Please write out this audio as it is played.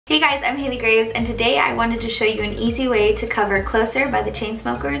Hey guys, I'm Haley Graves, and today I wanted to show you an easy way to cover Closer by the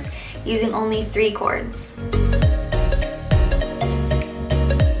Chainsmokers using only 3 chords.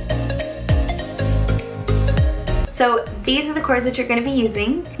 So these are the chords that you're going to be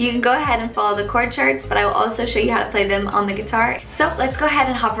using. You can go ahead and follow the chord charts, but I will also show you how to play them on the guitar. So let's go ahead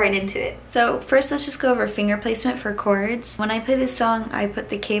and hop right into it. So first let's just go over finger placement for chords. When I play this song, I put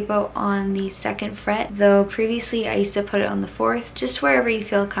the capo on the 2nd fret, though previously I used to put it on the 4th. Just wherever you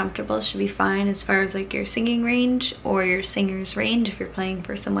feel comfortable should be fine as far as like your singing range or your singer's range if you're playing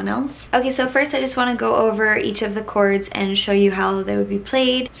for someone else. Okay, so first I just want to go over each of the chords and show you how they would be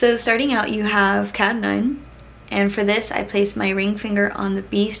played. So starting out, you have Cat 9. And for this, I place my ring finger on the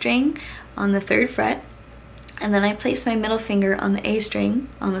B string on the 3rd fret. And then I place my middle finger on the A string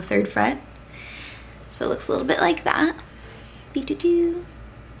on the 3rd fret. So it looks a little bit like that. Be-do-do.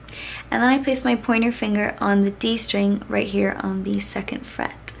 And then I place my pointer finger on the D string right here on the 2nd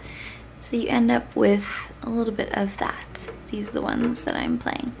fret. So you end up with a little bit of that. These are the ones that I'm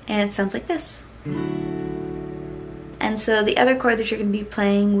playing. And it sounds like this. And so the other chord that you're going to be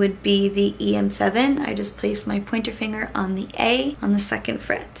playing would be the EM7. I just place my pointer finger on the A on the 2nd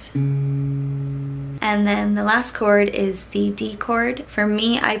fret. And then the last chord is the D chord. For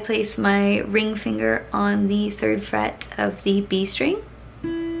me, I place my ring finger on the 3rd fret of the B string.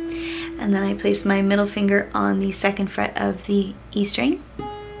 And then I place my middle finger on the 2nd fret of the E string.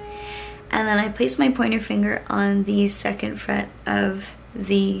 And then I place my pointer finger on the 2nd fret of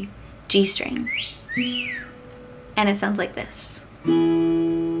the G string. And it sounds like this.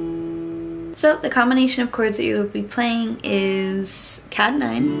 So the combination of chords that you will be playing is Cat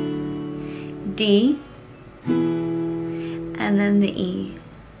 9, D, and then the E.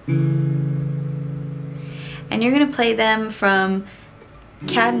 And you're gonna play them from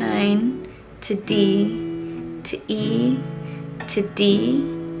Cat 9 to D to E to D,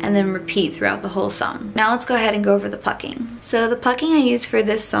 and then repeat throughout the whole song. Now let's go ahead and go over the plucking. So the plucking I use for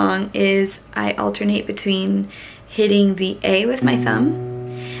this song is I alternate between hitting the A with my thumb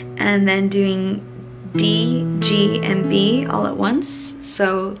and then doing D, G, and B all at once.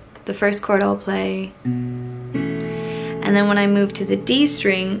 So the first chord I'll play, and then when I move to the D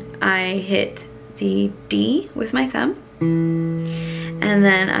string, I hit the D with my thumb, and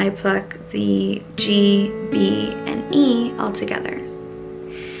then I pluck the G, B, and E all together.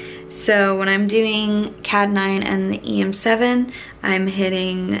 So when I'm doing Cat 9 and the EM7, I'm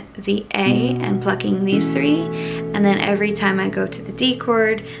hitting the A and plucking these 3, and then every time I go to the D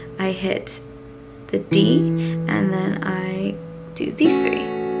chord, I hit the D, and then I do these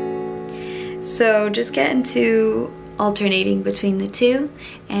 3. So just get into alternating between the 2,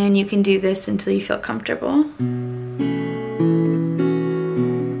 and you can do this until you feel comfortable.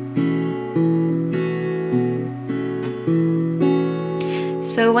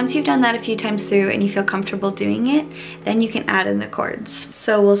 So once you've done that a few times through and you feel comfortable doing it, then you can add in the chords.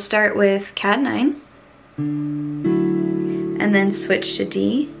 So we'll start with Cat 9, and then switch to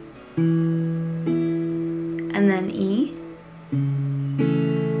D, and then E,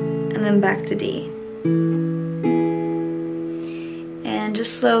 and then back to D. And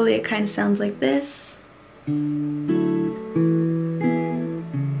just slowly it kind of sounds like this.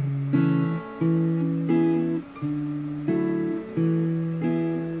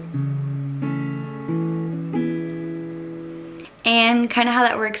 And kind of how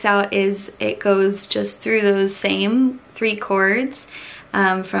that works out is it goes just through those same 3 chords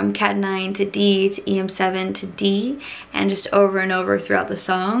from Cat 9 to D to EM7 to D, and just over and over throughout the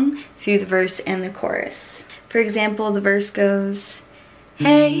song through the verse and the chorus. For example, the verse goes,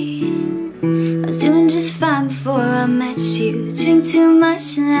 hey, I was doing just fine before I met you. Drink too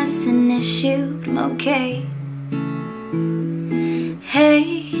much and that's an issue, but I'm okay.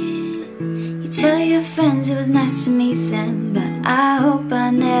 Hey, tell your friends it was nice to meet them, but I hope I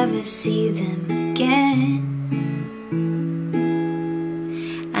never see them again.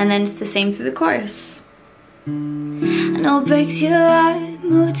 And then it's the same through the chorus. I know it breaks your heart.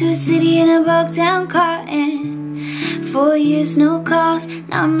 Moved to a city in a broke down car, and 4 years no calls.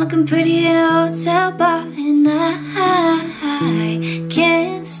 Now I'm looking pretty in a hotel bar, and I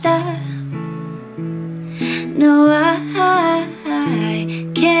can't stop. No, I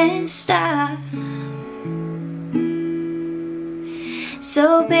can't stop.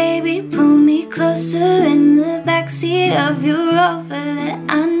 So baby, pull me closer in the backseat of your Rover that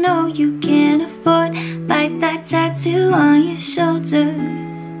I know you can't afford, like that tattoo on your shoulder.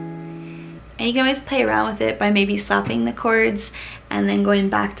 And you can always play around with it by maybe slapping the chords and then going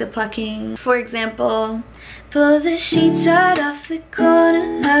back to plucking. For example, pull the sheets right off the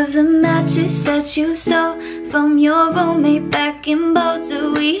corner of the mattress that you stole from your roommate back in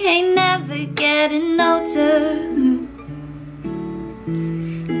Boulder. We getting older.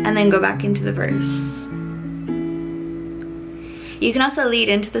 And then go back into the verse. You can also lead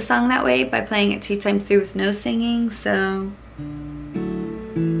into the song that way by playing it 2 times through with no singing, so.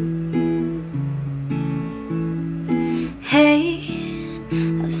 Hey,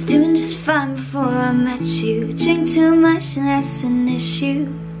 I was doing just fine before I met you. Drink too much and that's an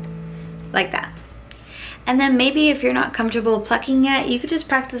issue. Like that. And then maybe if you're not comfortable plucking yet, you could just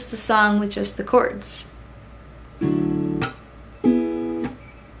practice the song with just the chords.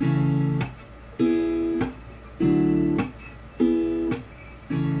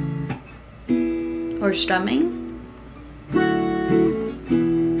 Or strumming.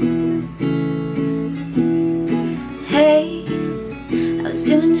 Hey, I was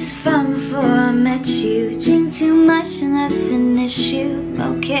doing just fine before I met you. Drink too much and that's an issue,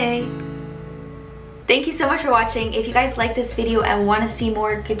 okay. Thank you so much for watching. If you guys like this video and want to see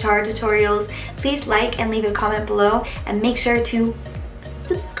more guitar tutorials, please like and leave a comment below and make sure to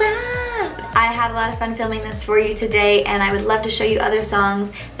subscribe. I had a lot of fun filming this for you today, and I would love to show you other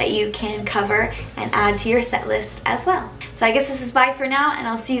songs that you can cover and add to your set list as well. So I guess this is bye for now, and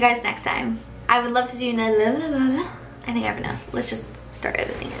I'll see you guys next time. I would love to do I think I have enough. Let's just start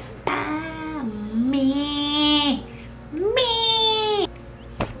editing it.